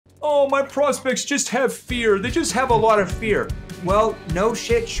oh, my prospects just have fear. They just have a lot of fear. Well, no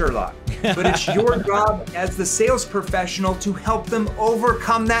shit, Sherlock. But it's your job as the sales professional to help them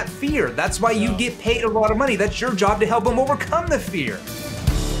overcome that fear. That's why you get paid a lot of money. That's your job to help them overcome the fear.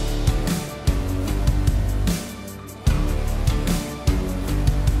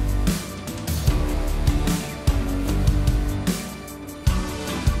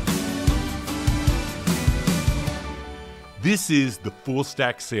 This is the Full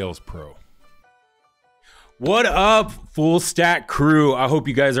Stack Sales Pro. What up, Full Stack crew? I hope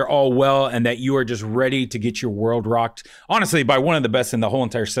you guys are all well and that you are just ready to get your world rocked, honestly, by one of the best in the whole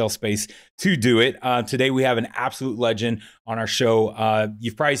entire sales space to do it. Today, we have an absolute legend on our show.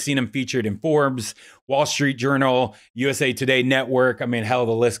 You've probably seen him featured in Forbes, Wall Street Journal, USA Today Network. I mean, hell,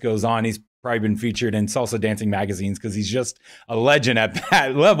 the list goes on. He's probably been featured in salsa dancing magazines because he's just a legend at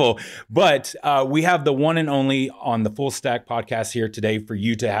that level. But we have the one and only on the Full Stack podcast here today for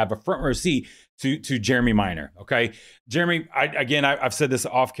you to have a front row seat to Jeremy Miner. Okay, Jeremy, I've said this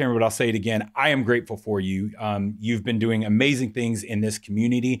off camera, but I'll say it again. I am grateful for you. You've been doing amazing things in this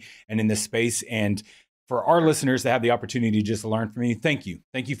community and in this space. And for our listeners to have the opportunity to just learn from you, thank you.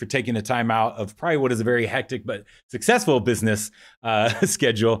 Thank you for taking the time out of probably what is a very hectic but successful business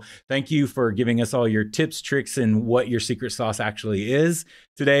schedule. Thank you for giving us all your tips, tricks, and what your secret sauce actually is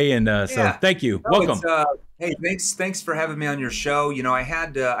today. And so thank you. Welcome. Hey, thanks for having me on your show. You know, I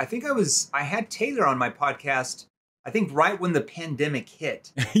had Taylor on my podcast, I think right when the pandemic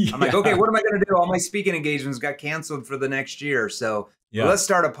hit. I'm like, okay, what am I going to do? All my speaking engagements got canceled for the next year. So let's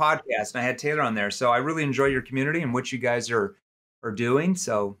start a podcast. And I had Taylor on there. So I really enjoy your community and what you guys are doing.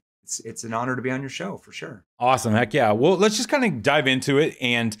 So it's an honor to be on your show for sure. Awesome. Heck yeah. Well, let's just kind of dive into it.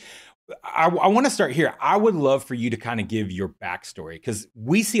 And I want to start here. I would love for you to kind of give your backstory, because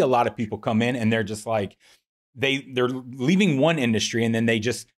we see a lot of people come in and they're just like, they're leaving one industry and then they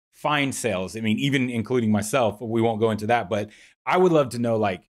just find sales. I mean, even including myself, we won't go into that, but I would love to know,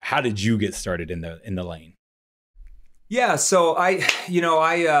 like, how did you get started in the lane? Yeah. So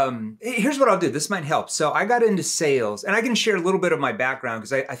here's what I'll do. This might help. So I got into sales, and I can share a little bit of my background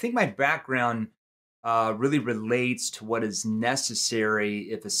because I think my background really relates to what is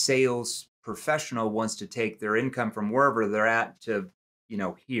necessary if a sales professional wants to take their income from wherever they're at to,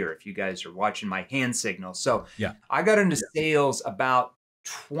 here, if you guys are watching my hand signal. So I got into sales about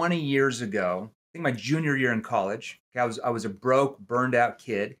 20 years ago, I think my junior year in college. I was a broke, burned out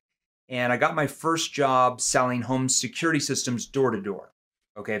kid. And I got my first job selling home security systems door to door.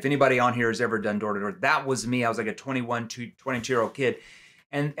 Okay, if anybody on here has ever done door to door, that was me. I was like a 22-year-old kid.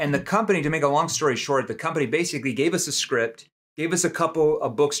 And the company, to make a long story short, the company basically gave us a script, gave us a couple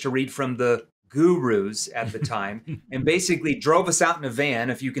of books to read from the gurus at the time, and basically drove us out in a van,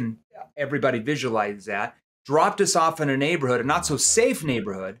 if you can, everybody visualize that, dropped us off in a neighborhood, a not so safe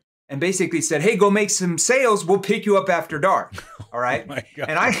neighborhood, and basically said, hey, go make some sales. We'll pick you up after dark. All right. Oh my God.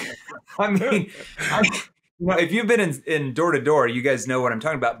 And I mean, if you've been in door to door, you guys know what I'm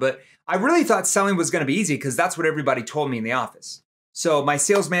talking about. But I really thought selling was going to be easy because that's what everybody told me in the office. So my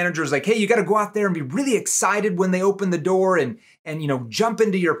sales manager is like, hey, you got to go out there and be really excited when they open the door and jump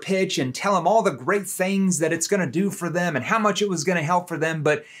into your pitch and tell them all the great things that it's going to do for them and how much it was going to help for them.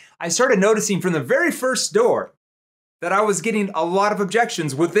 But I started noticing from the very first door that I was getting a lot of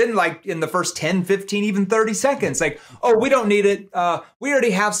objections within, like, in the first 10, 15, even 30 seconds. Like, oh, we don't need it. We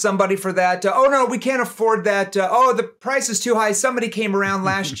already have somebody for that. Oh, no, we can't afford that. Oh, the price is too high. Somebody came around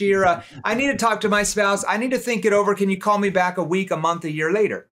last year. I need to talk to my spouse. I need to think it over. Can you call me back a week, a month, a year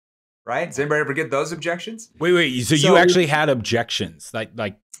later? Right? Does anybody ever get those objections? Wait. So you actually had objections? Like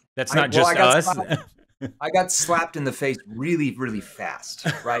that's not just us? I got slapped in the face really, really fast,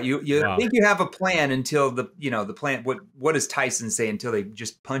 right? You wow. Think you have a plan until the plan, what does Tyson say, until they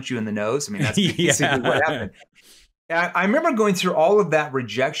just punch you in the nose? I mean, that's basically what happened. And I remember going through all of that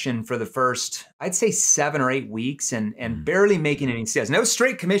rejection for the first, I'd say 7 or 8 weeks and barely making any sales. No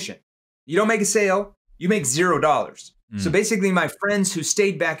straight commission. You don't make a sale, you make $0. So basically my friends who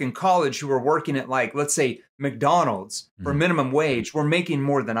stayed back in college who were working at, like, let's say McDonald's for minimum wage were making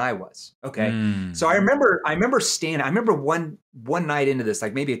more than I was. Okay. So I remember one night into this,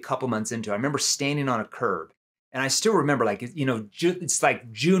 like maybe a couple months into it, I remember standing on a curb, and I still remember, like, it's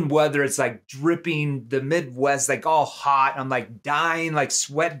like June weather. It's like dripping, the Midwest, like all hot. I'm like dying, like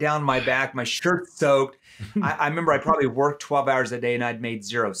sweat down my back, my shirt soaked. I remember I probably worked 12 hours a day and I'd made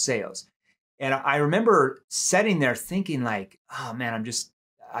 0 sales. And I remember sitting there thinking, like, oh man, I'm just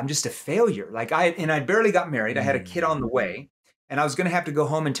a failure. Like I barely got married. I had a kid on the way, and I was going to have to go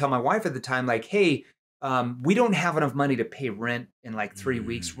home and tell my wife at the time, like, hey, we don't have enough money to pay rent in like 3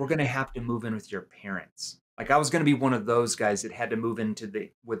 weeks. We're going to have to move in with your parents. Like I was going to be one of those guys that had to move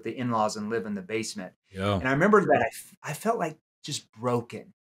with the in-laws and live in the basement. Yeah. And I remember that I felt like just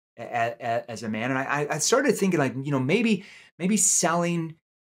broken as a man. And I started thinking like, maybe selling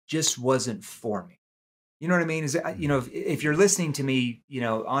just wasn't for me. You know what I mean? If you're listening to me,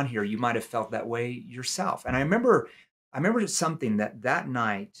 on here, you might have felt that way yourself. And I remember something that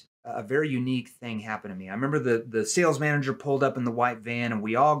night, a very unique thing happened to me. I remember the sales manager pulled up in the white van and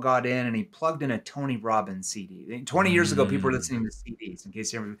we all got in and he plugged in a Tony Robbins CD. 20 years ago, people were listening to CDs, in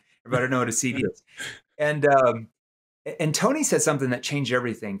case everybody know what a CD is. And Tony said something that changed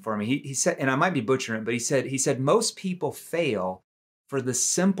everything for me. He said, and I might be butchering it, but he said most people fail for the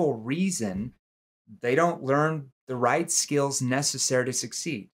simple reason they don't learn the right skills necessary to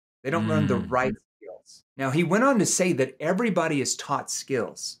succeed. They don't learn the right skills. Now, he went on to say that everybody is taught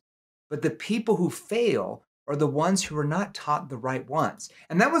skills, but the people who fail are the ones who are not taught the right ones.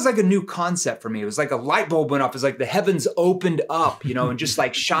 And that was like a new concept for me. It was like a light bulb went off. It was like the heavens opened up, and just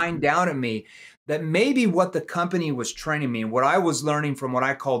like shined down at me that maybe what the company was training me and what I was learning from what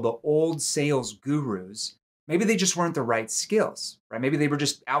I call the old sales gurus, maybe they just weren't the right skills, right? Maybe they were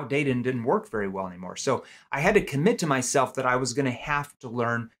just outdated and didn't work very well anymore. So I had to commit to myself that I was going to have to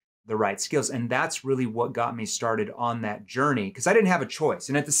learn the right skills. And that's really what got me started on that journey because I didn't have a choice.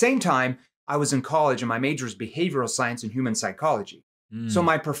 And at the same time, I was in college and my major was behavioral science and human psychology. So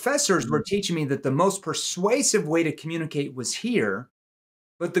my professors were teaching me that the most persuasive way to communicate was here,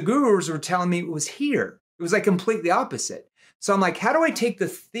 but the gurus were telling me it was here. It was like completely opposite. So I'm like, how do I take the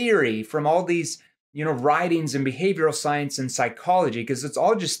theory from all these writings in behavioral science and psychology, because it's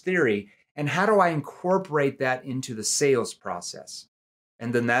all just theory. And how do I incorporate that into the sales process?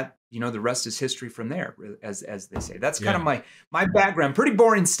 And then that, the rest is history from there, as they say. That's kind of my background. Pretty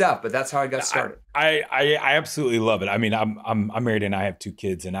boring stuff, but that's how I got started. I absolutely love it. I mean, I'm married and I have 2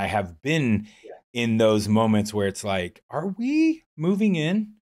 kids, and I have been in those moments where it's like, are we moving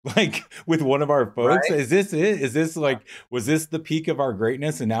in? Like with one of our folks, right? Is this it? Is this like, was this the peak of our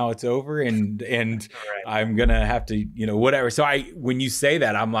greatness and now it's over and right. I'm going to have to, whatever. So when you say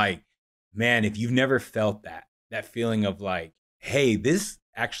that, I'm like, man, if you've never felt that feeling of like, hey, this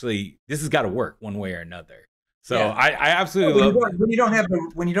has got to work one way or another. So I absolutely love it. When you don't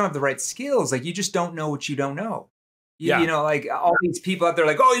have the right skills, like you just don't know what you don't know. Like all these people out there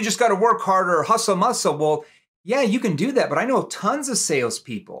like, oh, you just got to work harder, hustle, muscle. Well, yeah, you can do that. But I know tons of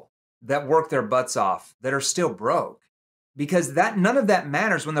salespeople that work their butts off that are still broke because none of that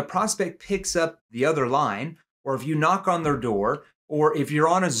matters when the prospect picks up the other line, or if you knock on their door, or if you're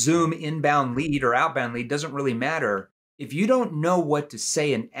on a Zoom inbound lead or outbound lead, doesn't really matter. If you don't know what to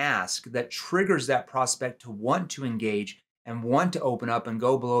say and ask, that triggers that prospect to want to engage and want to open up and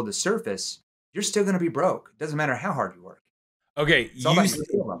go below the surface, you're still going to be broke. It doesn't matter how hard you work. Okay,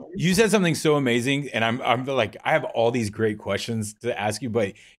 you said something so amazing, and I'm like, I have all these great questions to ask you,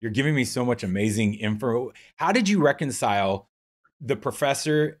 but you're giving me so much amazing info. How did you reconcile the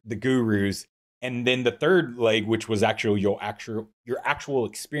professor, the gurus, and then the third leg, which was your actual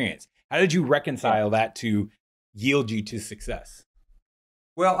experience? How did you reconcile that to yield you to success?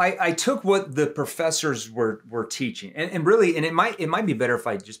 Well, I took what the professors were teaching, and really, and it might be better if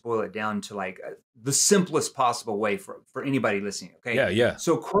I just boil it down to like the simplest possible way for anybody listening. Okay. Yeah.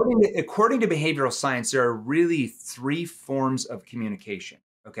 So according to behavioral science, there are really 3 forms of communication.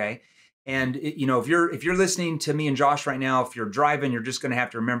 Okay. And if you're listening to me and Josh right now, if you're driving, you're just going to have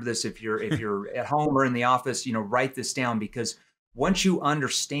to remember this. If you're at home or in the office, write this down, because once you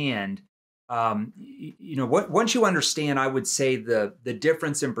understand. Once you understand, I would say the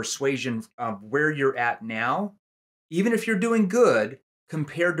difference in persuasion of where you're at now, even if you're doing good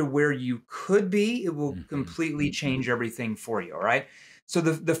compared to where you could be, it will completely change everything for you. All right. So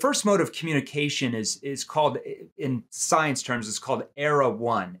the first mode of communication is called, in science terms, it's called era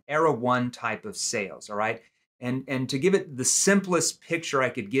 1 type of sales. All right. And to give it the simplest picture I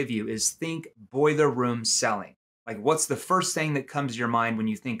could give you is think boiler room selling. Like, what's the first thing that comes to your mind when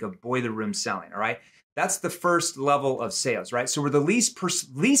you think of boiler room selling? All right. That's the first level of sales, right? So we're the least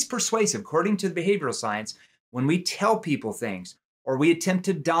persuasive, according to behavioral science, when we tell people things, or we attempt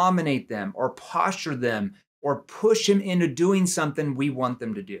to dominate them, or posture them, or push them into doing something we want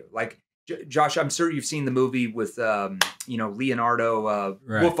them to do. Like, Josh, I'm sure you've seen the movie with, Leonardo,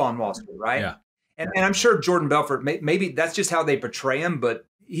 right. Wolf on Wall Street, right? Yeah. And I'm sure Jordan Belfort, maybe that's just how they portray him, but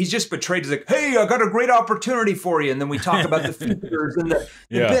he's just portrayed as like, hey, I got a great opportunity for you. And then we talk about the features and the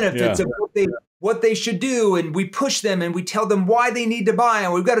benefits of what they should do. And we push them and we tell them why they need to buy.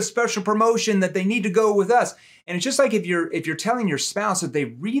 And we've got a special promotion that they need to go with us. And it's just like if you're telling your spouse that they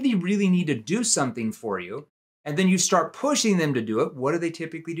really, really need to do something for you, and then you start pushing them to do it, what do they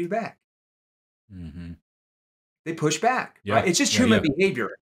typically do back? They push back, right? It's just human behavior.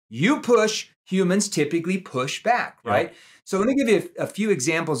 You push, humans typically push back, right? So let me give you a few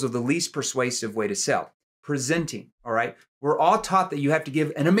examples of the least persuasive way to sell. Presenting, all right? We're all taught that you have to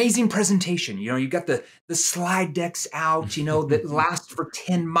give an amazing presentation. You know, you got the slide decks out, you know, that last for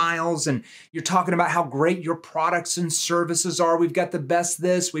 10 miles, and you're talking about how great your products and services are. We've got the best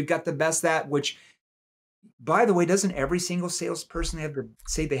this, we've got the best that, which, by the way, doesn't every single salesperson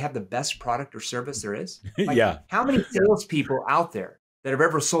say they have the best product or service there is? Like, how many salespeople out there that have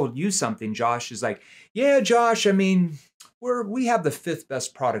ever sold you something, Josh, is like, yeah, Josh, I mean, we have the 5th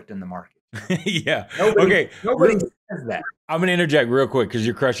best product in the market. Nobody says that. I'm going to interject real quick because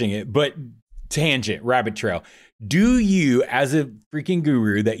you're crushing it, but tangent, rabbit trail. Do you, as a freaking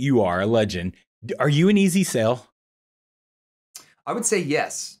guru that you are, a legend, are you an easy sell? I would say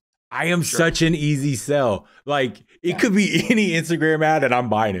yes. I am such an easy sell. Like, it could be any Instagram ad and I'm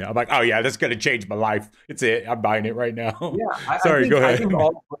buying it. I'm like, oh yeah, that's going to change my life. It's it. I'm buying it right now. Yeah. Sorry, go ahead.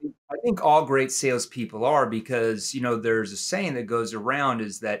 I think all great salespeople are, because, you know, there's a saying that goes around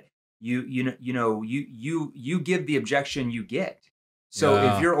is that you give the objection you get. So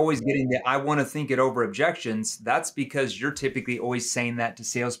if you're always getting the I want to think it over objections, that's because you're typically always saying that to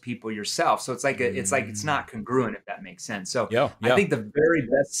salespeople yourself. So it's like it's not congruent, if that makes sense. So I think the very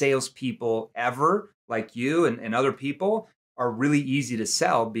best salespeople ever, like you and other people, are really easy to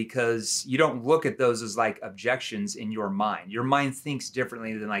sell because you don't look at those as like objections in your mind. Your mind thinks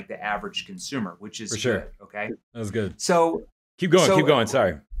differently than like the average consumer, which is good. Okay, that was good. So keep going.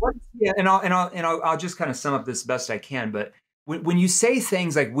 Sorry. Yeah, and I'll just kind of sum up this best I can, but. When you say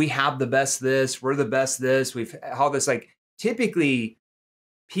things like we have the best this, we're the best this, we've all this, like, typically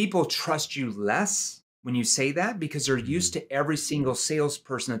people trust you less when you say that because they're used to every single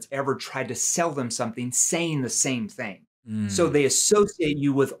salesperson that's ever tried to sell them something saying the same thing. So they associate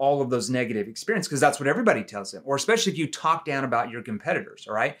you with all of those negative experiences because that's what everybody tells them, or especially if you talk down about your competitors,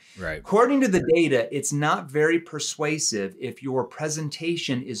 all right? Right. According to the data, it's not very persuasive if your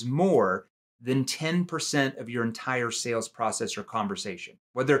presentation is more than 10% of your entire sales process or conversation.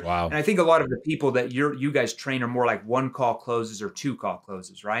 And I think a lot of the people that you guys train are more like 1 call closes or 2 call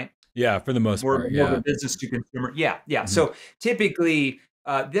closes, right? Yeah, for the most part. More of a business to consumer. Yeah. So typically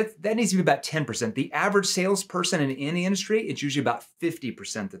that needs to be about 10%. The average salesperson in any industry, it's usually about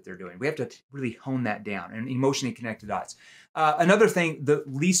 50% that they're doing. We have to really hone that down and emotionally connect the dots. Another thing, the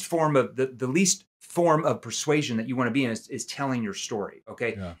least form of persuasion that you want to be in is telling your story,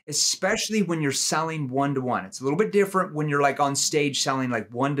 okay? Especially when you're selling one-to-one. It's a little bit different when you're like on stage selling like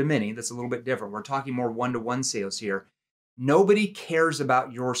one-to-many. That's a little bit different. We're talking more one-to-one sales here. Nobody cares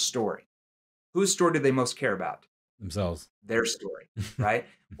about your story. Whose story do they most care about? Themselves. Their story, right?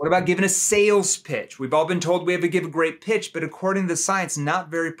 What about giving a sales pitch? We've all been told we have to give a great pitch, but according to the science, not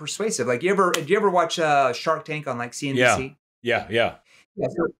very persuasive. Like, do you ever watch Shark Tank on like CNBC? Yeah.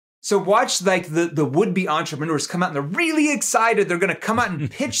 So watch like the would-be entrepreneurs come out and they're really excited. They're going to come out and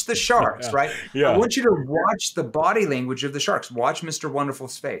pitch the sharks, right? I want you to watch the body language of the sharks. Watch Mr.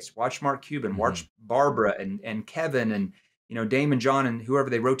 Wonderful's face. Watch Mark Cuban. Watch Barbara and Kevin and, you know, Dame and John and whoever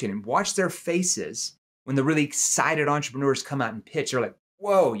they rotate in. Watch their faces when the really excited entrepreneurs come out and pitch. They're like,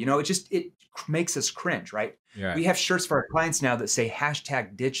 whoa, you know, it makes us cringe, right? Yeah. We have shirts for our clients now that say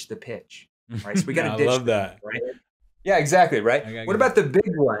 #ditch the pitch, right? So we got to ditch. I love that. Right? Yeah, exactly, right? What about the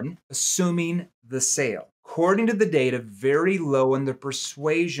big one, assuming the sale? According to the data, very low in the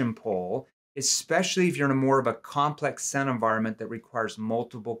persuasion poll, especially if you're in a more of a complex sell environment that requires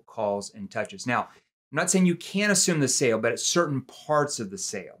multiple calls and touches. Now, I'm not saying you can't assume the sale, but at certain parts of the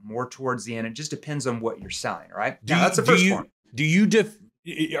sale, more towards the end, it just depends on what you're selling, right? That's the first one.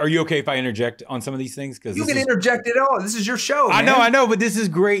 Are you okay if I interject on some of these things? Because you can interject at all. This is your show, man. I know, but this is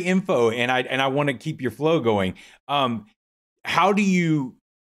great info, and I want to keep your flow going. How do you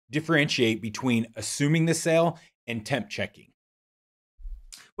differentiate between assuming the sale and temp checking?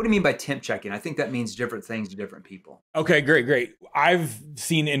 What do you mean by temp checking? I think that means different things to different people. Okay, great. I've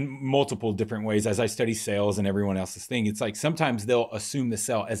seen in multiple different ways as I study sales and everyone else's thing. It's like sometimes they'll assume the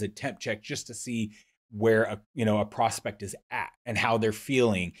sale as a temp check just to see where a prospect is at and how they're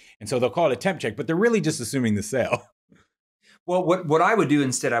feeling. And so they'll call it a temp check, but they're really just assuming the sale. Well, what I would do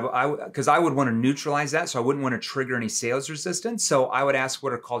instead, because I would want to neutralize that, so I wouldn't want to trigger any sales resistance. So I would ask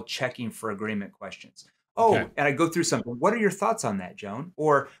what are called checking for agreement questions. And I go through something. What are your thoughts on that, Joan?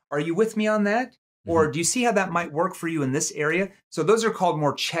 Or are you with me on that? Or do you see how that might work for you in this area? So those are called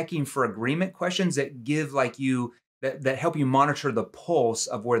more checking for agreement questions that give that help you monitor the pulse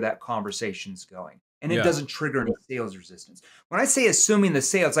of where that conversation's going. And it doesn't trigger any sales resistance. When I say assuming the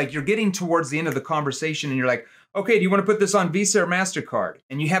sale, it's like you're getting towards the end of the conversation and you're like, okay, do you want to put this on Visa or MasterCard?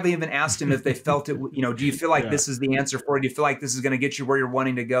 And you haven't even asked them if they felt it, do you feel like this is the answer for it? Do you feel like this is going to get you where you're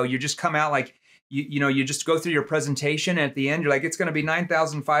wanting to go? You just come out like, you just go through your presentation. And at the end, you're like, it's going to be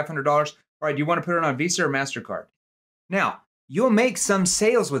 $9,500. All right, do you want to put it on Visa or MasterCard? Now, you'll make some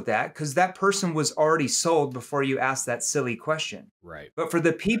sales with that because that person was already sold before you asked that silly question. Right. But for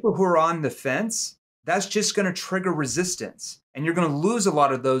the people who are on the fence, that's just going to trigger resistance. And you're going to lose a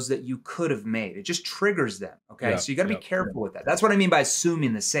lot of those that you could have made. It just triggers them. Okay. So you got to be careful with that. That's what I mean by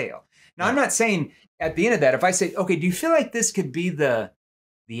assuming the sale. Now, I'm not saying at the end of that, if I say, okay, do you feel like this could be the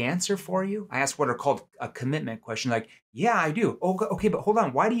answer for you? I ask what are called a commitment question. Like, yeah, I do. Oh, okay, but hold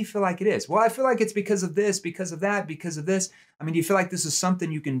on. Why do you feel like it is? Well, I feel like it's because of this, because of that, because of this. I mean, do you feel like this is something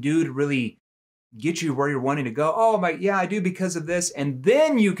you can do to really get you where you're wanting to go? Oh, yeah, I do because of this. And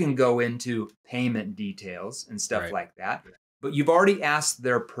then you can go into payment details and stuff like that. But you've already asked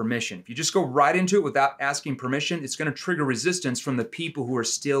their permission. If you just go right into it without asking permission, it's going to trigger resistance from the people who are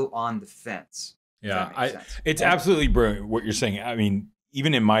still on the fence. Yeah, it's absolutely brilliant what you're saying. I mean,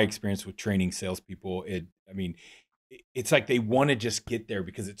 even in my experience with training salespeople, it's like they want to just get there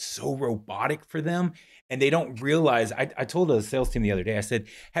because it's so robotic for them. And they don't realize, I told a sales team the other day, I said,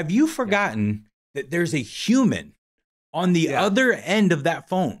 have you forgotten that there's a human on the other end of that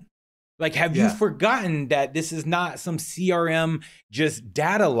phone? Like, have you forgotten that this is not some CRM just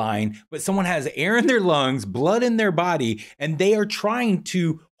data line, but someone has air in their lungs, blood in their body, and they are trying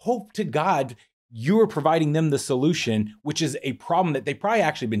to hope to God you're providing them the solution, which is a problem that they've probably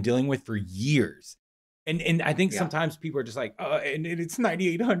actually been dealing with for years. And I think sometimes people are just like, and it's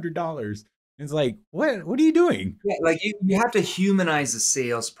 $9,800. It's like, what are you doing? Yeah, like you have to humanize the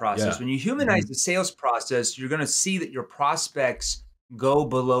sales process. When you humanize the sales process, you're going to see that your prospects go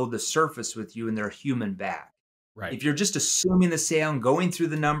below the surface with you and they're human back. Right. If you're just assuming the sale and going through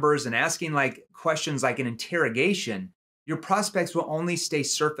the numbers and asking like questions like an interrogation, your prospects will only stay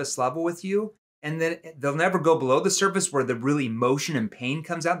surface level with you. And then they'll never go below the surface where the real emotion and pain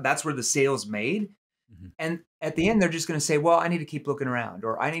comes out. That's where the sale's made. And at the end, they're just going to say, well, I need to keep looking around,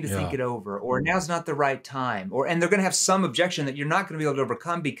 or I need to think it over, or now's not the right time. And they're going to have some objection that you're not going to be able to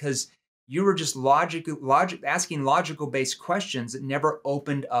overcome because you were just asking logical based questions that never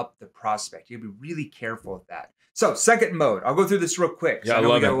opened up the prospect. You'll be really careful with that. So second mode, I'll go through this real quick. Yeah, I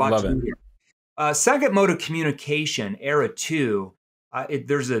know we got a lot to do here. Second mode of communication, era 2,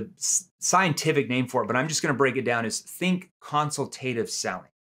 there's a scientific name for it, but I'm just going to break it down as think consultative selling.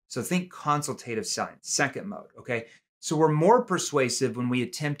 So think consultative selling, second mode, okay? So we're more persuasive when we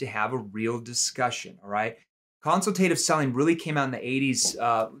attempt to have a real discussion, all right? Consultative selling really came out in the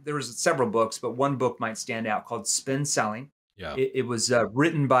 80s. There was several books, but one book might stand out called Spin Selling. Yeah. It was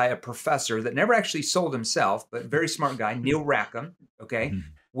written by a professor that never actually sold himself, but very smart guy, Neil Rackham, okay?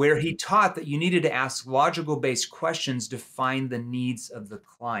 Where he taught that you needed to ask logical-based questions to find the needs of the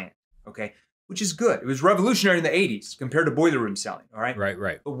client, okay? Which is good. It was revolutionary in the 80s compared to boiler room selling, all right?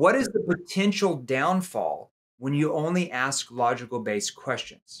 Right. But what is the potential downfall when you only ask logical-based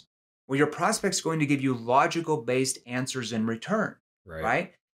questions? Well, your prospect's going to give you logical-based answers in return,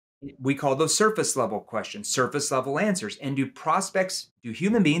 right? We call those surface-level questions, surface-level answers. And do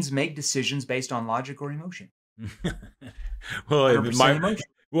human beings make decisions based on logic or emotion? Well,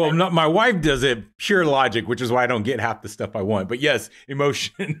 my wife does it pure logic, which is why I don't get half the stuff I want. But yes,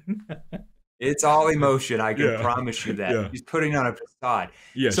 emotion. It's all emotion. I can promise you that. She's putting on a facade.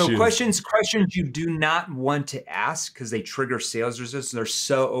 Yes, so questions you do not want to ask because they trigger sales resistance. They're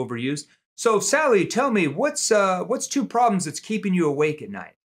so overused. So Sally, tell me what's 2 problems that's keeping you awake at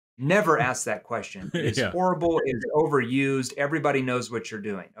night? Never ask that question. It's horrible. It's overused. Everybody knows what you're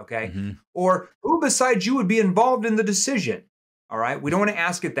doing. Okay. Or who besides you would be involved in the decision? All right. We don't want to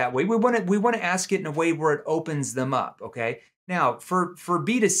ask it that way. We want to ask it in a way where it opens them up. Okay. Now, for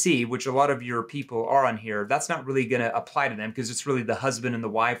B2C, which a lot of your people are on here, that's not really going to apply to them because it's really the husband and the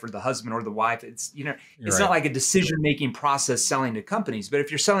wife, or the husband or the wife. It's it's not like a decision-making process selling to companies. But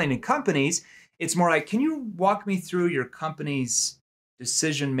if you're selling to companies, it's more like, can you walk me through your company's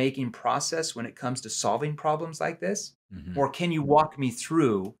decision-making process when it comes to solving problems like this? Or can you walk me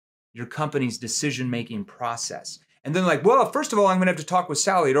through your company's decision-making process? And then like, well, first of all, I'm going to have to talk with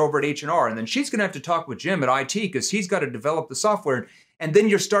Sally over at H&R. And then she's going to have to talk with Jim at IT because he's got to develop the software. And then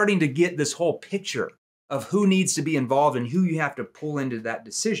you're starting to get this whole picture of who needs to be involved and who you have to pull into that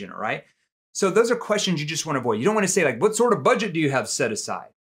decision, all right? So those are questions you just want to avoid. You don't want to say like, what sort of budget do you have set aside?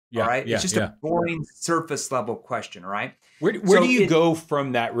 All right? It's just a boring surface level question, all right? Where do you go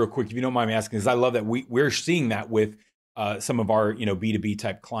from that real quick, if you don't mind me asking? Because I love that we're seeing that with some of our B2B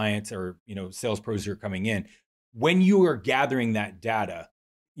type clients or sales pros who are coming in. When you are gathering that data,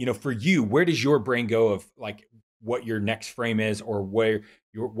 for you, where does your brain go of like, what your next frame is or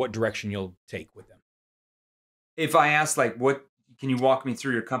what direction you'll take with them. If I ask, like, what can you walk me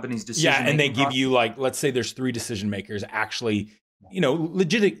through your company's decision? Yeah, and they give you, like, let's say there's 3 decision makers actually,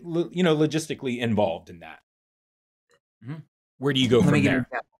 logistically involved in that. Mm-hmm. Where do you go from there?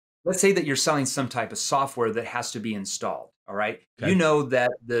 Let's say that you're selling some type of software that has to be installed. All right. Okay. You know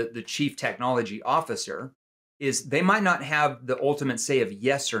that the chief technology officer they might not have the ultimate say of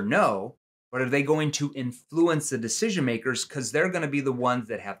yes or no, but are they going to influence the decision makers? Because they're going to be the ones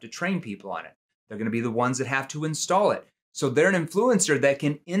that have to train people on it. They're going to be the ones that have to install it. So they're an influencer that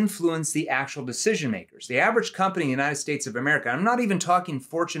can influence the actual decision makers. The average company in the United States of America, I'm not even talking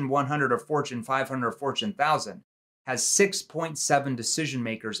Fortune 100 or Fortune 500 or Fortune 1000, has 6.7 decision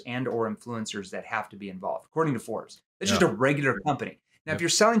makers and or influencers that have to be involved, according to Forbes. It's just a regular company. Now, if you're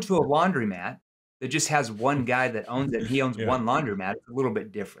selling to a laundromat that just has one guy that owns it, he owns one laundromat, it's a little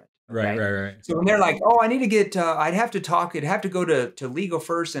bit different. Okay? Right. So when they're like, oh, I need to get, I'd have to go to legal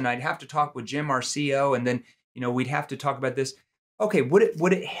first, and I'd have to talk with Jim, our CEO, and then, we'd have to talk about this. Okay, would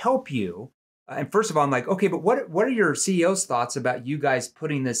it help you? And first of all, I'm like, okay, but what are your CEO's thoughts about you guys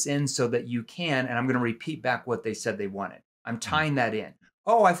putting this in so that you can, and I'm going to repeat back what they said they wanted. I'm tying that in.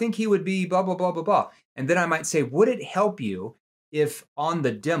 Oh, I think he would be blah, blah, blah, blah, blah. And then I might say, would it help you if on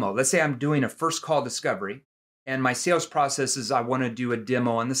the demo, let's say I'm doing a first call discovery and my sales process is I want to do a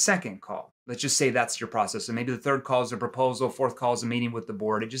demo on the second call. Let's just say that's your process. So maybe the third call is a proposal, fourth call is a meeting with the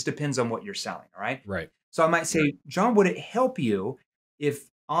board. It just depends on what you're selling, all right? Right. So I might say, John, would it help you if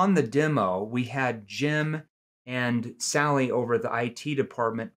on the demo we had Jim and Sally over at the IT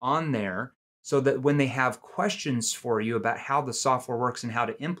department on there so that when they have questions for you about how the software works and how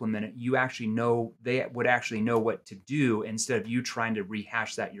to implement it, they would actually know what to do instead of you trying to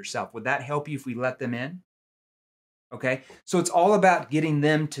rehash that yourself. Would that help you if we let them in? Okay. So it's all about getting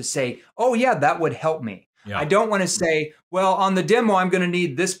them to say, oh yeah, that would help me. Yeah. I don't want to say, well, on the demo, I'm going to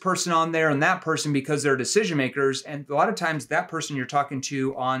need this person on there and that person because they're decision makers. And a lot of times that person you're talking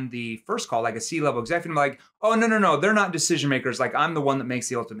to on the first call, like a C-level executive, like, oh, no, they're not decision makers. Like I'm the one that makes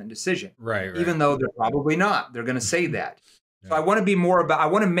the ultimate decision. Right. Even though they're probably not. They're going to say that. Yeah. So I want to be I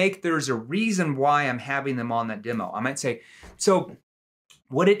want to make there's a reason why I'm having them on that demo. I might say, so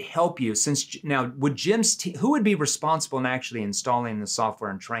would it help you would who would be responsible in actually installing the software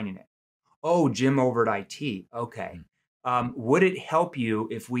and training it? Oh, Jim over at IT. Okay. Would it help you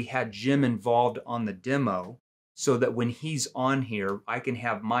if we had Jim involved on the demo so that when he's on here, I can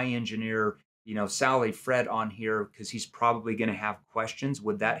have my engineer, Sally, Fred on here because he's probably going to have questions.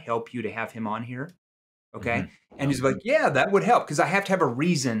 Would that help you to have him on here? Okay. Mm-hmm. And he's like, yeah, that would help because I have to have a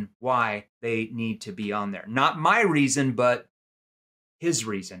reason why they need to be on there. Not my reason, but his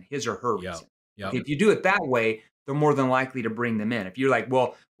reason, his or her reason. Yep. Okay, if you do it that way, they're more than likely to bring them in. If you're like,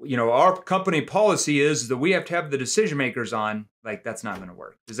 well, our company policy is that we have to have the decision makers on, like, that's not going to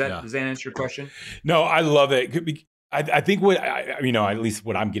work. Does that answer your question? No, I love it. I think at least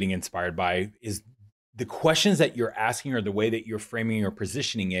what I'm getting inspired by is the questions that you're asking or the way that you're framing or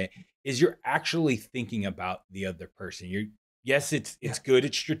positioning it is you're actually thinking about the other person. Yes, it's good,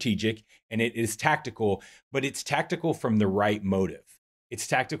 it's strategic, and it is tactical, but it's tactical from the right motive. It's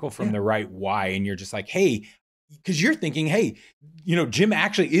tactical from the right why. And you're just like, hey, because you're thinking, hey, Jim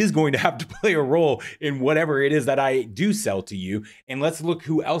actually is going to have to play a role in whatever it is that I do sell to you. And let's look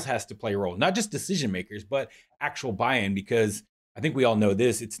who else has to play a role, not just decision makers, but actual buy-in, because I think we all know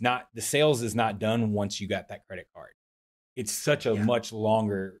this. The sales is not done once you got that credit card. It's such a much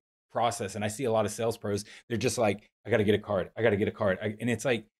longer process. And I see a lot of sales pros, they're just like, I got to get a card. And it's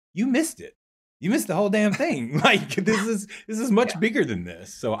like, you missed it. You missed the whole damn thing. Like this is much bigger than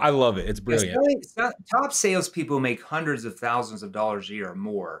this. So I love it. It's brilliant. Top salespeople who make hundreds of thousands of dollars a year or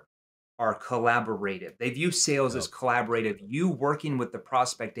more are collaborative. They view sales as collaborative. You working with the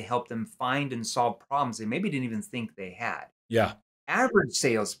prospect to help them find and solve problems they maybe didn't even think they had. Yeah. Average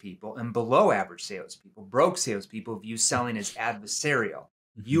salespeople and below average salespeople, broke salespeople, view selling as adversarial.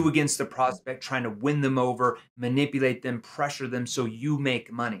 You against the prospect, trying to win them over, manipulate them, pressure them so you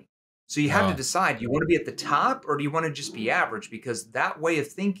make money. So you have to decide, do you want to be at the top or do you want to just be average? Because that way of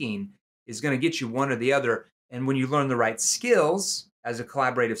thinking is going to get you one or the other. And when you learn the right skills as a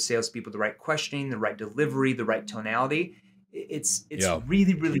collaborative salespeople, the right questioning, the right delivery, the right tonality, it's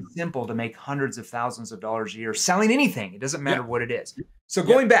really, really simple to make hundreds of thousands of dollars a year selling anything. It doesn't matter what it is. So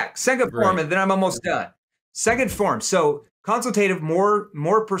going back, second form, and then I'm almost done. Second form. So consultative,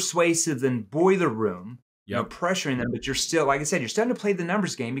 more persuasive than boiler room. Pressuring them, but you're still, like I said, you're starting to play the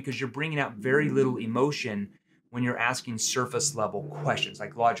numbers game because you're bringing out very little emotion when you're asking surface level questions,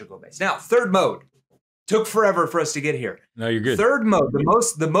 like logical based. Now, third mode, Took forever for us to get here. No, you're good. Third mode,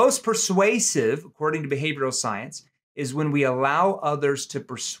 the most persuasive, according to behavioral science, is when we allow others to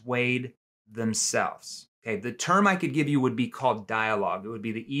persuade themselves. Okay, the term I could give you would be called dialogue. It would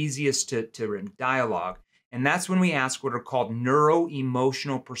be the easiest to dialogue. And that's when we ask what are called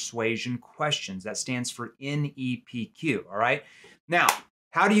neuro-emotional persuasion questions. That stands for NEPQ, all right? Now,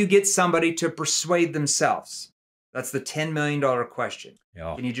 how do you get somebody to persuade themselves? That's the $10 million question.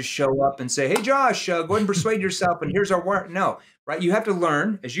 Yeah. Can you just show up and say, hey, Josh, go ahead and persuade yourself, and here's our work? No, right? You have to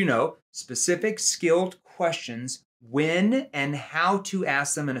learn, as you know, specific, skilled questions, when and how to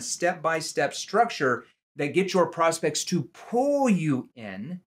ask them in a step-by-step structure that get your prospects to pull you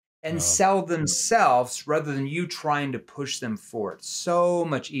in and sell themselves rather than you trying to push them forward. So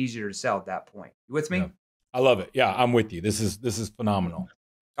much easier to sell at that point. You with me? Yeah. I love it. Yeah, I'm with you. This is phenomenal.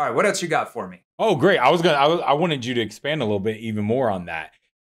 All right, what else you got for me? Oh, great. I wanted you to expand a little bit even more on that,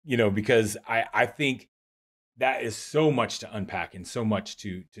 because I think that is so much to unpack and so much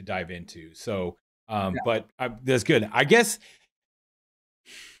to dive into. So, but that's good. I guess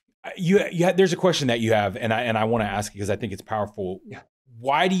there's a question that you have, and I want to ask because I think it's powerful. Yeah.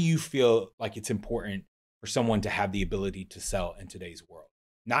 Why do you feel like it's important for someone to have the ability to sell in today's world?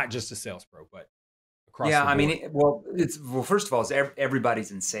 Not just a sales pro, but across the board. I mean, first of all, everybody's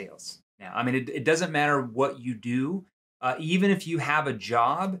in sales now. I mean, it doesn't matter what you do, even if you have a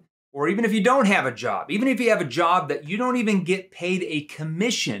job, or even if you don't have a job, even if you have a job that you don't even get paid a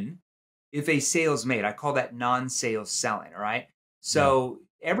commission if a sale's made. I call that non-sales selling, all right? So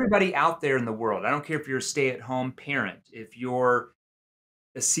everybody out there in the world, I don't care if you're a stay-at-home parent, if you're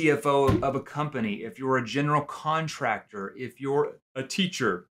a CFO of a company, if you're a general contractor, if you're a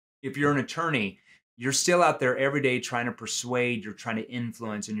teacher, if you're an attorney, you're still out there every day trying to persuade, you're trying to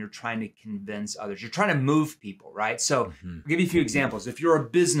influence, and you're trying to convince others. You're trying to move people, right? So I'll give you a few examples. If you're a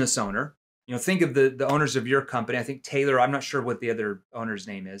business owner, think of the owners of your company. I think Taylor, I'm not sure what the other owner's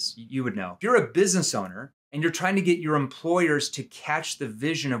name is. You would know. If you're a business owner and you're trying to get your employers to catch the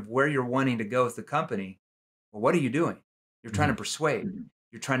vision of where you're wanting to go with the company, well, what are you doing? You're trying to persuade.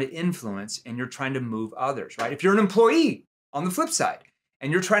 You're trying to influence, and you're trying to move others, right? If you're an employee on the flip side, and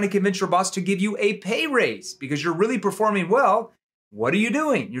you're trying to convince your boss to give you a pay raise because you're really performing well, what are you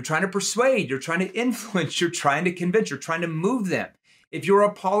doing? You're trying to persuade, you're trying to influence, you're trying to convince, you're trying to move them. If you're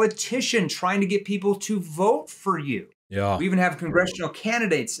a politician trying to get people to vote for you, we even have congressional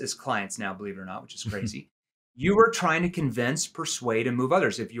candidates as clients now, believe it or not, which is crazy. You are trying to convince, persuade, and move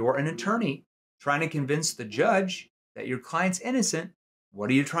others. If you're an attorney trying to convince the judge that your client's innocent, what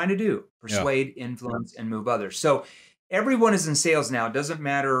are you trying to do? Persuade, influence, and move others. So everyone is in sales now. It doesn't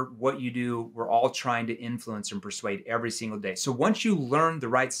matter what you do. We're all trying to influence and persuade every single day. So once you learn the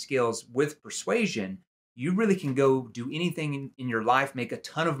right skills with persuasion, you really can go do anything in your life, make a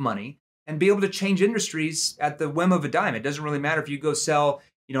ton of money, and be able to change industries at the whim of a dime. It doesn't really matter if you go sell,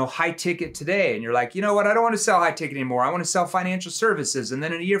 high ticket today and you're like, you know what, I don't want to sell high ticket anymore. I want to sell financial services. And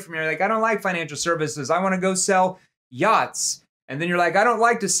then in a year from now, you're like, I don't like financial services. I want to go sell yachts. And then you're like, I don't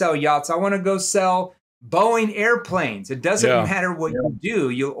like to sell yachts. I want to go sell Boeing airplanes. It doesn't matter what you do.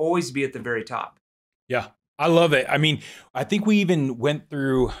 You'll always be at the very top. Yeah. I love it. I mean, I think we even went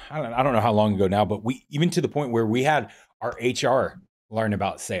through, I don't know how long ago now, but we even to the point where we had our HR learn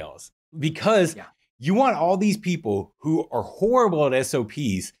about sales because you want all these people who are horrible at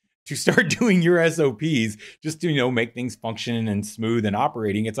SOPs to start doing your SOPs just to, make things function and smooth and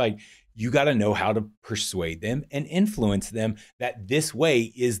operating. It's like, you got to know how to persuade them and influence them that this way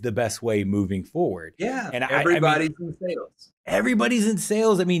is the best way moving forward. Yeah. And everybody's in sales. Everybody's in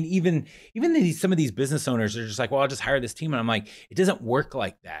sales. I mean, even some of these business owners are just like, well, I'll just hire this team. And I'm like, it doesn't work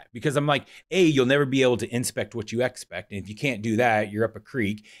like that because I'm like, you'll never be able to inspect what you expect. And if you can't do that, you're up a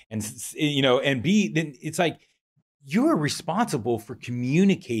creek. And, and B, then it's like, you're responsible for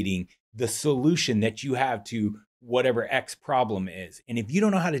communicating the solution that you have to whatever X problem is. And if you don't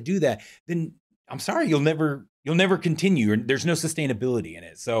know how to do that, then I'm sorry, you'll never continue. There's no sustainability in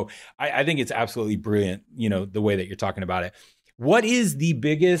it. So I think it's absolutely brilliant, the way that you're talking about it. What is the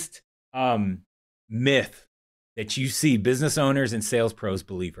biggest myth that you see business owners and sales pros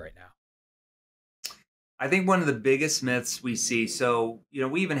believe right now? I think one of the biggest myths we see, so,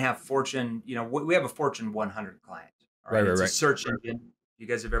 we even have Fortune, we have a Fortune 100 client. Right. It's a search engine. You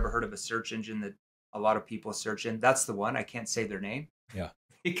guys have ever heard of a search engine that a lot of people search in? That's the one. I can't say their name. Yeah.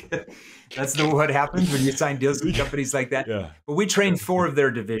 That's what happens when you sign deals with companies like that. Yeah. But we train 4 of their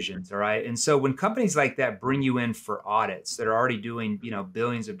divisions. All right. And so when companies like that bring you in for audits that are already doing,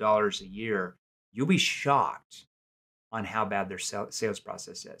 billions of dollars a year, you'll be shocked on how bad their sales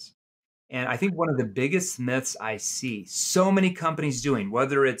process is. And I think one of the biggest myths I see so many companies doing,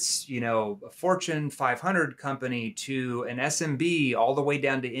 whether it's, a Fortune 500 company to an SMB, all the way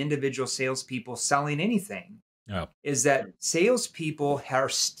down to individual salespeople selling anything, is that salespeople are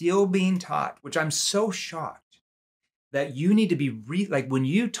still being taught, which I'm so shocked, that you need to be like when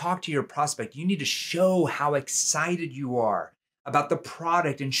you talk to your prospect, you need to show how excited you are about the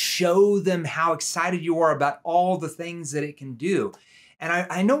product and show them how excited you are about all the things that it can do. And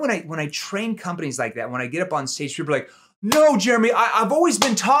I know when I train companies like that, when I get up on stage, people are like, no, Jeremy, I've always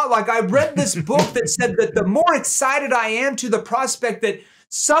been taught, like I read this book that said that the more excited I am to the prospect, that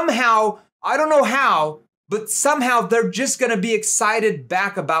somehow, I don't know how, but somehow they're just going to be excited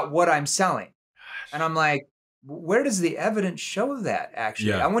back about what I'm selling. And I'm like, where does the evidence show that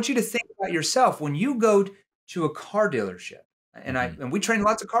actually? I want you to think about yourself. When you go to a car dealership, and we train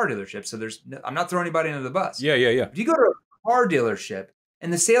lots of car dealerships, so I'm not throwing anybody under the bus. Yeah. If you go to a car dealership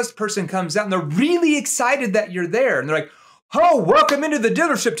and the salesperson comes out and they're really excited that you're there, and they're like, oh, welcome into the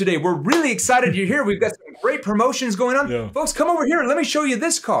dealership today. We're really excited you're here. We've got some great promotions going on. Yeah. Folks, come over here. Let me show you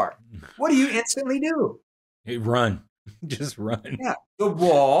this car. What do you instantly do? Hey, run. Just run. Yeah. The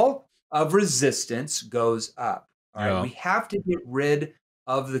wall of resistance goes up. All right. We have to get rid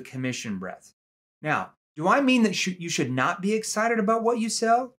of the commission breath. Now, do I mean that you should not be excited about what you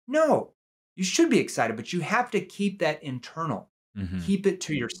sell? No, you should be excited, but you have to keep that internal. Keep it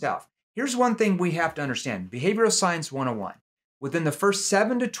to yourself. Here's one thing we have to understand. Behavioral Science 101. Within the first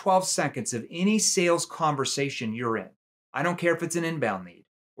 7 to 12 seconds of any sales conversation you're in, I don't care if it's an inbound lead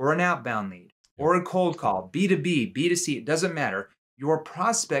or an outbound lead or a cold call, B2B, B2C, it doesn't matter. Your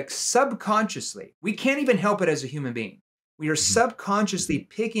prospects subconsciously, we can't even help it as a human being. We are subconsciously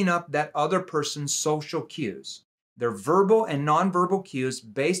picking up that other person's social cues, their verbal and nonverbal cues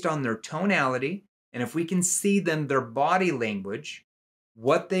based on their tonality. And if we can see them, their body language,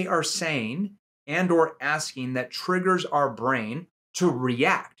 what they are saying and or asking, that triggers our brain to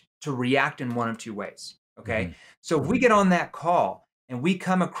react in one of two ways, okay? So if we get on that call and we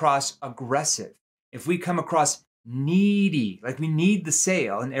come across aggressive, if we come across needy, like we need the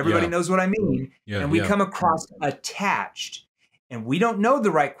sale, and everybody knows what I mean, and we come across attached, and we don't know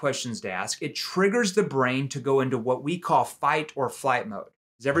the right questions to ask, it triggers the brain to go into what we call fight or flight mode.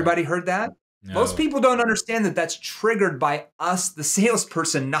 Has everybody heard that? No. Most people don't understand that that's triggered by us, the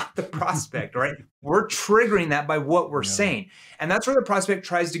salesperson, not the prospect, right? We're triggering that by what we're saying. And that's where the prospect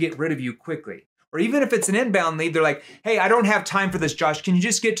tries to get rid of you quickly. Or even if it's an inbound lead, they're like, hey, I don't have time for this, Josh. Can you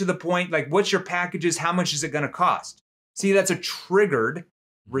just get to the point? Like, what's your packages? How much is it going to cost? See, that's a triggered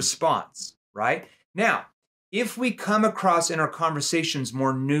response, right? Now, if we come across in our conversations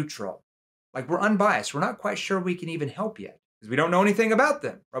more neutral, like we're unbiased, we're not quite sure we can even help yet, because we don't know anything about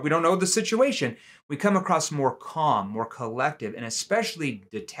them, right? We don't know the situation. We come across more calm, more collective, and especially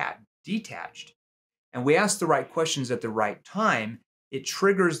detached. And we ask the right questions at the right time, it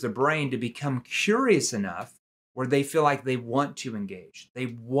triggers the brain to become curious enough where they feel like they want to engage. They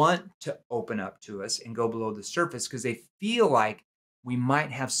want to open up to us and go below the surface because they feel like we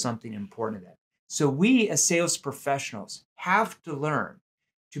might have something important in it. So we as sales professionals have to learn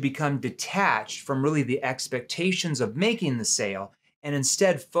to become detached from really the expectations of making the sale and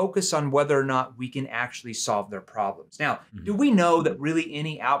instead focus on whether or not we can actually solve their problems. Now, do we know that really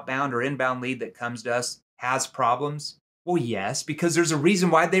any outbound or inbound lead that comes to us has problems? Well, yes, because there's a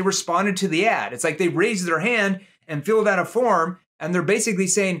reason why they responded to the ad. It's like they raised their hand and filled out a form, and they're basically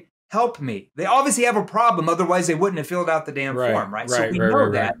saying, help me. They obviously have a problem, otherwise they wouldn't have filled out the damn form, right? So we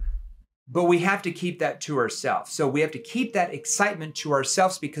know that. But we have to keep that to ourselves. So we have to keep that excitement to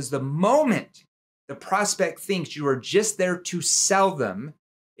ourselves, because the moment the prospect thinks you are just there to sell them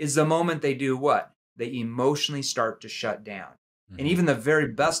is the moment they do what? They emotionally start to shut down. And even the very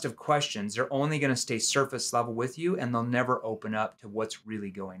best of questions, they're only going to stay surface level with you, and they'll never open up to what's really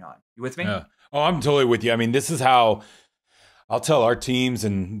going on. You with me? Yeah. Oh, I'm totally with you. I mean, this is how I'll tell our teams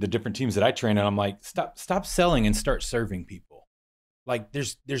and the different teams that I train, and I'm like, stop selling and start serving people. Like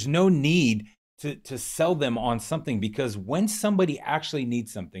there's no need to sell them on something, because when somebody actually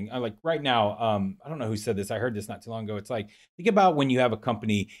needs something, like right now, I don't know who said this. I heard this not too long ago. It's like, think about when you have a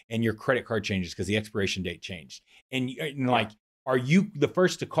company and your credit card changes because the expiration date changed, and like, are you the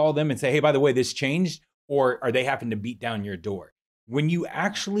first to call them and say, hey, by the way, this changed? Or are they having to beat down your door? When you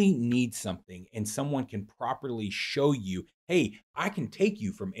actually need something and someone can properly show you, hey, I can take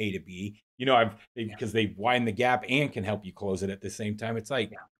you from A to B, because they widen the gap and can help you close it at the same time. It's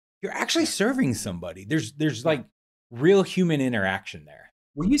like, you're actually serving somebody. There's like real human interaction there.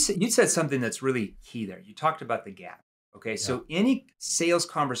 Well, you said something that's really key there. You talked about the gap. Okay. So any sales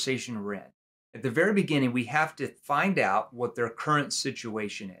conversation we're in, At the very beginning, we have to find out what their current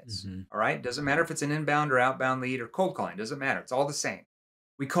situation is. All right. Doesn't matter if it's an inbound or outbound lead or cold calling. Doesn't matter. It's all the same.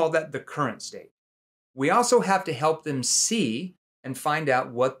 We call that the current state. We also have to help them see and find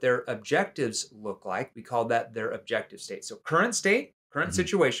out what their objectives look like. We call that their objective state. So current state, current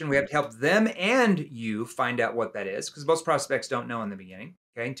situation, we have to help them and you find out what that is, because most prospects don't know in the beginning,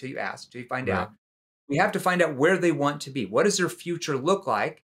 okay, until you ask, until you find out. We have to find out where they want to be. What does their future look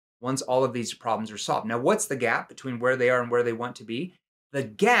like once all of these problems are solved? Now, what's the gap between where they are and where they want to be? The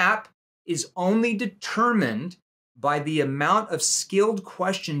gap is only determined by the amount of skilled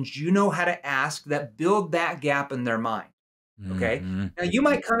questions you know how to ask that build that gap in their mind. Okay. Now, you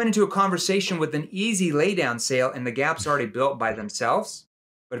might come into a conversation with an easy laydown sale and the gap's already built by themselves.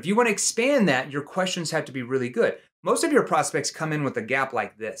 But if you want to expand that, your questions have to be really good. Most of your prospects come in with a gap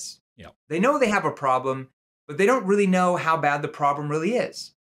like this. They know they have a problem, but they don't really know how bad the problem really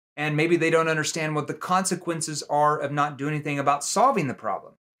is. And maybe they don't understand what the consequences are of not doing anything about solving the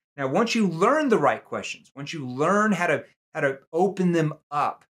problem. Now, once you learn the right questions, once you learn how to open them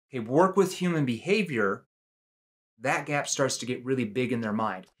up, okay, work with human behavior, that gap starts to get really big in their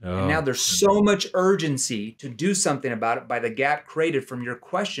mind. And now there's so much urgency to do something about it by the gap created from your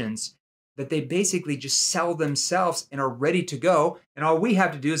questions that they basically just sell themselves and are ready to go. And all we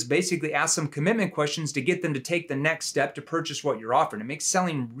have to do is basically ask some commitment questions to get them to take the next step to purchase what you're offering. It makes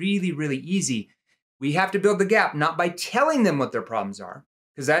selling really, really easy. We have to build the gap, not by telling them what their problems are,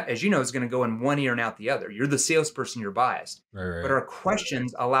 because that, as you know, is going to go in one ear and out the other. You're the salesperson, you're biased. But our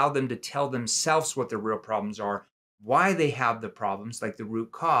questions allow them to tell themselves what their real problems are, why they have the problems, like the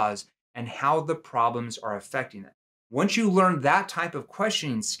root cause, and how the problems are affecting them. Once you learn that type of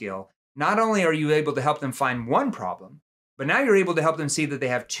questioning skill, not only are you able to help them find one problem, but now you're able to help them see that they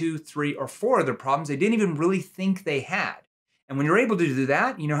have 2, 3, or 4 other problems they didn't even really think they had. And when you're able to do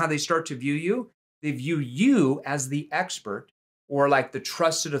that, you know how they start to view you? They view you as the expert or like the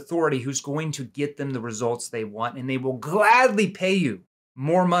trusted authority who's going to get them the results they want, and they will gladly pay you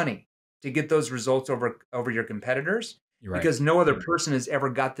more money to get those results over your competitors, because no other person has ever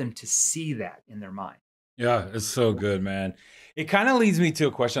got them to see that in their mind. Yeah, it's so good, man. It kind of leads me to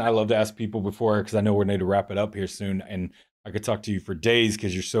a question I love to ask people before, because I know we're going to wrap it up here soon, and I could talk to you for days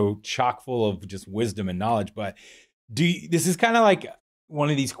because you're so chock full of just wisdom and knowledge. But this is kind of like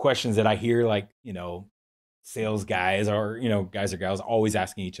one of these questions that I hear, like, sales guys or, guys or gals always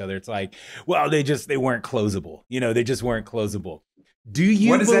asking each other. It's like, well, they weren't closable. They just weren't closable. Do you?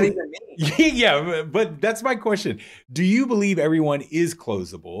 What does that even mean? Yeah, but that's my question. Do you believe everyone is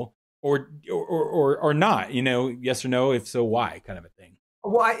closable? Or not, yes or no, if so, why, kind of a thing?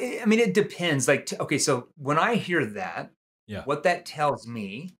 Well, I mean, it depends. Like, okay, so when I hear that, what that tells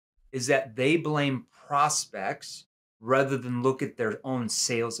me is that they blame prospects rather than look at their own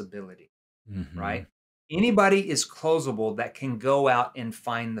sales ability, right? Anybody is closable that can go out and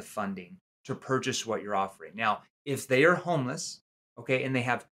find the funding to purchase what you're offering. Now, if they are homeless, okay, and they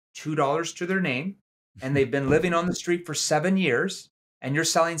have $2 to their name, and they've been living on the street for 7 years, and you're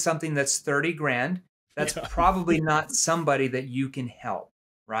selling something that's 30 grand, that's probably not somebody that you can help,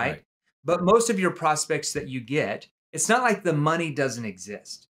 right? But most of your prospects that you get, it's not like the money doesn't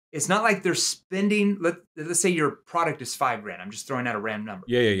exist. It's not like they're spending, let's say your product is 5 grand. I'm just throwing out a random number.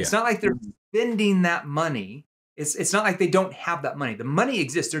 It's not like they're spending that money. It's not like they don't have that money. The money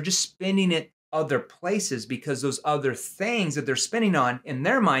exists. They're just spending it other places because those other things that they're spending on in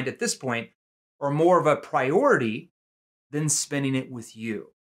their mind at this point are more of a priority than spending it with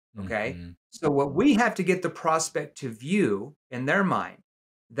you, okay? So what we have to get the prospect to view in their mind,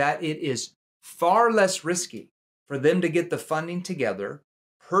 that it is far less risky for them to get the funding together,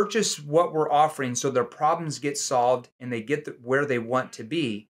 purchase what we're offering so their problems get solved and they get where they want to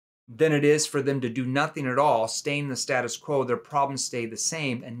be, than it is for them to do nothing at all, stay in the status quo, their problems stay the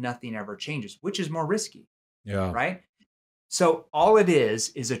same and nothing ever changes, which is more risky, right? So all it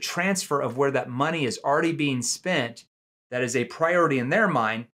is a transfer of where that money is already being spent that is a priority in their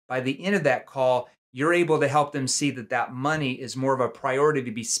mind. By the end of that call, you're able to help them see that that money is more of a priority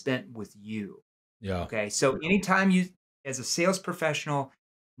to be spent with you. Okay. So anytime you, as a sales professional,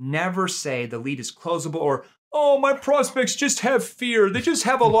 never say the lead is closable or, oh, my prospects just have fear. They just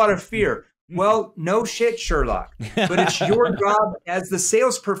have a lot of fear. Well, no shit, Sherlock. But it's your job as the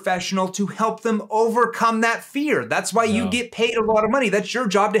sales professional to help them overcome that fear. That's why you get paid a lot of money. That's your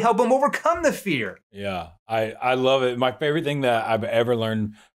job to help them overcome the fear. Yeah, I love it. My favorite thing that I've ever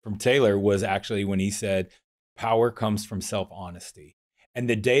learned from Taylor was actually when he said, power comes from self-honesty. And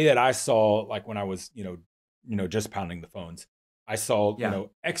the day that I saw, like when I was, just pounding the phones, I saw,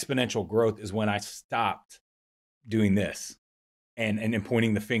 exponential growth is when I stopped doing this. and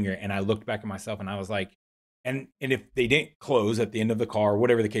pointing the finger. And I looked back at myself and I was like, and if they didn't close at the end of the call,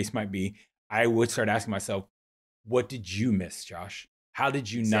 whatever the case might be, I would start asking myself, what did you miss, Josh? How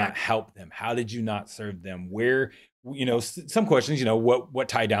did you not help them? How did you not serve them? Where, you know, some questions, you know, what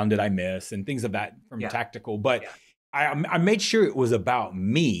tie down did I miss and things of that from tactical. But I made sure it was about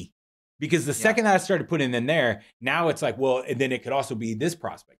me, because the second that I started putting in there, now it's like, well, and then it could also be this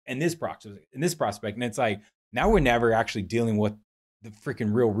prospect and this prospect and this prospect. And it's like, now we're never actually dealing with the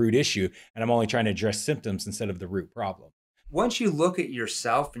freaking real root issue. And I'm only trying to address symptoms instead of the root problem. Once you look at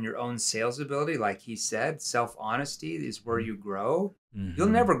yourself and your own sales ability, like he said, self-honesty is where you grow. You'll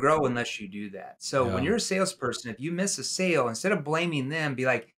never grow unless you do that. So when you're a salesperson, if you miss a sale, instead of blaming them, be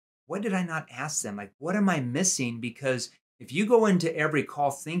like, what did I not ask them? Like, what am I missing? Because if you go into every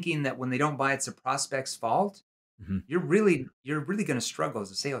call thinking that when they don't buy, it's a prospect's fault, you're really going to struggle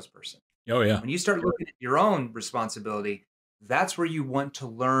as a salesperson. Oh, yeah. When you start looking at your own responsibility, that's where you want to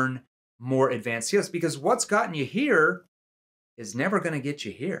learn more advanced skills, because what's gotten you here is never going to get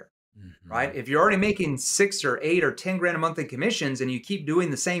you here, right? If you're already making 6 or 8 or 10 grand a month in commissions and you keep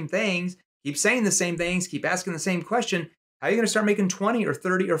doing the same things, keep saying the same things, keep asking the same question, how are you going to start making 20 or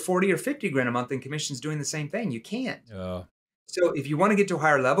 30 or 40 or 50 grand a month in commissions doing the same thing? You can't. So if you want to get to a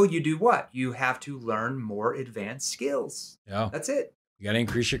higher level, you do what? You have to learn more advanced skills. That's it. You got to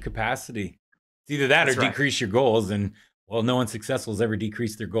increase your capacity. It's either that or decrease your goals. And well, no one successful has ever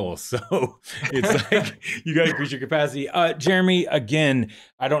decreased their goals. So it's like, you got to increase your capacity. Jeremy, again,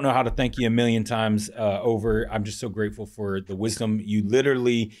 I don't know how to thank you a million times over. I'm just so grateful for the wisdom. You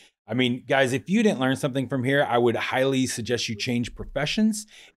literally, I mean, guys, if you didn't learn something from here, I would highly suggest you change professions.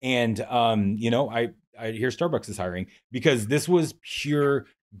 And, you know, I hear Starbucks is hiring, because this was pure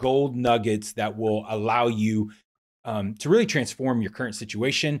gold nuggets that will allow you to really transform your current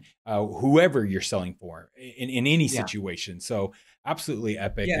situation, whoever you're selling for in any situation. So absolutely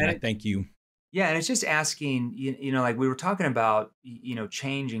epic. And I thank you. Yeah. And it's just asking, you know, like we were talking about, you know,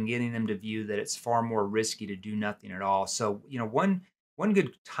 change and getting them to view that it's far more risky to do nothing at all. So, you know, one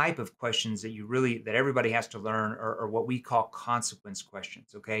good type of questions that everybody has to learn are what we call consequence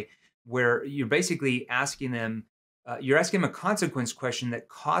questions. Okay. Where you're basically asking them, you're asking them a consequence question that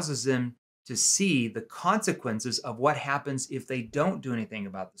causes them to see the consequences of what happens if they don't do anything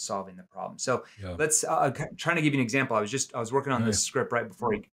about solving the problem. So let's trying to give you an example. I was working on this script right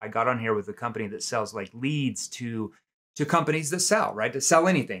before I got on here with a company that sells like leads to companies that sell, right? To sell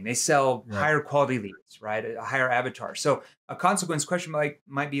anything. They sell higher quality leads, right? A higher avatar. So a consequence question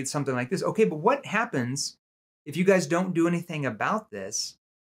might be something like this. Okay, but what happens if you guys don't do anything about this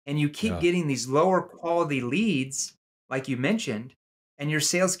and you keep getting these lower quality leads, like you mentioned, and your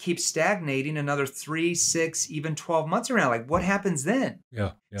sales keep stagnating another 3, 6, even 12 months around? Like, what happens then?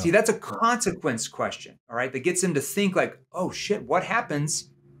 See, that's a consequence question, all right? That gets them to think like, oh shit, what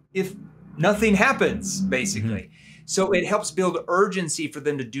happens if nothing happens, basically? So it helps build urgency for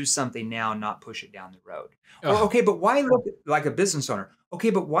them to do something now, not push it down the road. Well, okay, but why look like a business owner?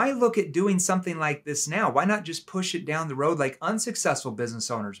 Okay, but why look at doing something like this now? Why not just push it down the road like unsuccessful business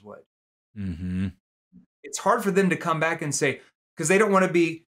owners would? It's hard for them to come back and say, because they don't want to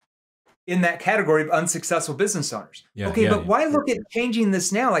be in that category of unsuccessful business owners. But why look at changing this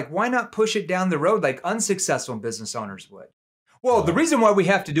now? Like, why not push it down the road like unsuccessful business owners would? Well, the reason why we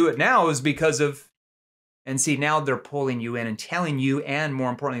have to do it now is because of, and see, now they're pulling you in and telling you, and more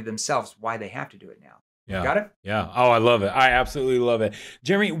importantly themselves, why they have to do it now. Got it? Yeah. Oh, I love it. I absolutely love it.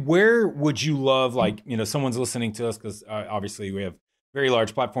 Jeremy, where would you love, like, you know, someone's listening to us, because obviously we have very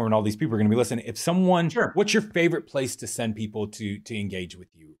large platform and all these people are going to be listening. If someone, what's your favorite place to send people to engage with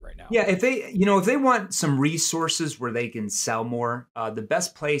you right now? Yeah. If they want some resources where they can sell more, the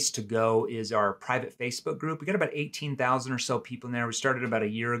best place to go is our private Facebook group. We got about 18,000 or so people in there. We started about a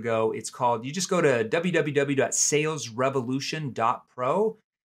year ago. It's called, you just go to www.salesrevolution.pro.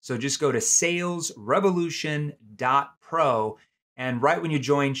 So just go to salesrevolution.pro. And right when you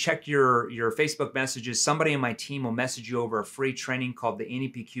join, check your Facebook messages. Somebody in my team will message you over a free training called the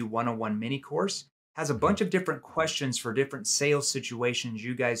NEPQ 101 mini course. Has a bunch of different questions for different sales situations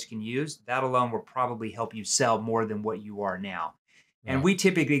you guys can use. That alone will probably help you sell more than what you are now. And we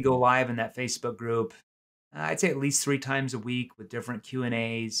typically go live in that Facebook group, I'd say at least 3 times a week with different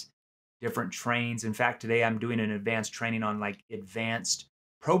Q&As, different trainings. In fact, today I'm doing an advanced training on like advanced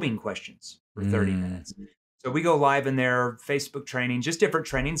probing questions for 30 minutes. So we go live in their Facebook training, just different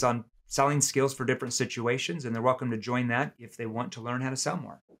trainings on selling skills for different situations. And they're welcome to join that if they want to learn how to sell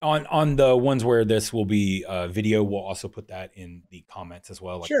more. On the ones where this will be video, we'll also put that in the comments as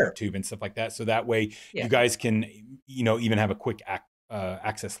well, like YouTube and stuff like that. So that way you guys can, you know, even have a quick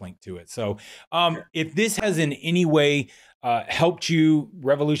access link to it. So if this has in any way helped you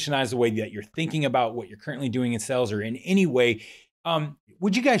revolutionize the way that you're thinking about what you're currently doing in sales, or in any way,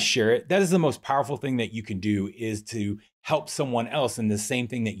 would you guys share it? That is the most powerful thing that you can do, is to help someone else in the same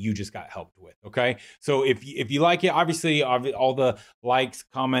thing that you just got helped with. Okay. So if you like it, obviously all the likes,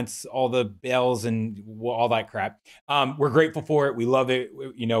 comments, all the bells and all that crap, we're grateful for it. We love it.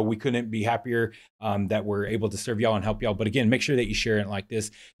 You know, we couldn't be happier that we're able to serve y'all and help y'all. But again, make sure that you share it like this.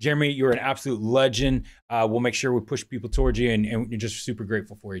 Jeremy, you're an absolute legend. We'll make sure we push people towards you, and we're just super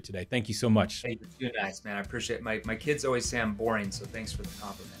grateful for you today. Thank you so much. Hey, you're too nice, man. I appreciate it. My kids always say I'm boring, so thanks for the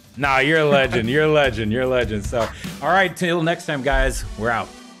compliment. Nah, you're a legend. You're a legend. You're a legend. So, all right, till next time, guys, we're out.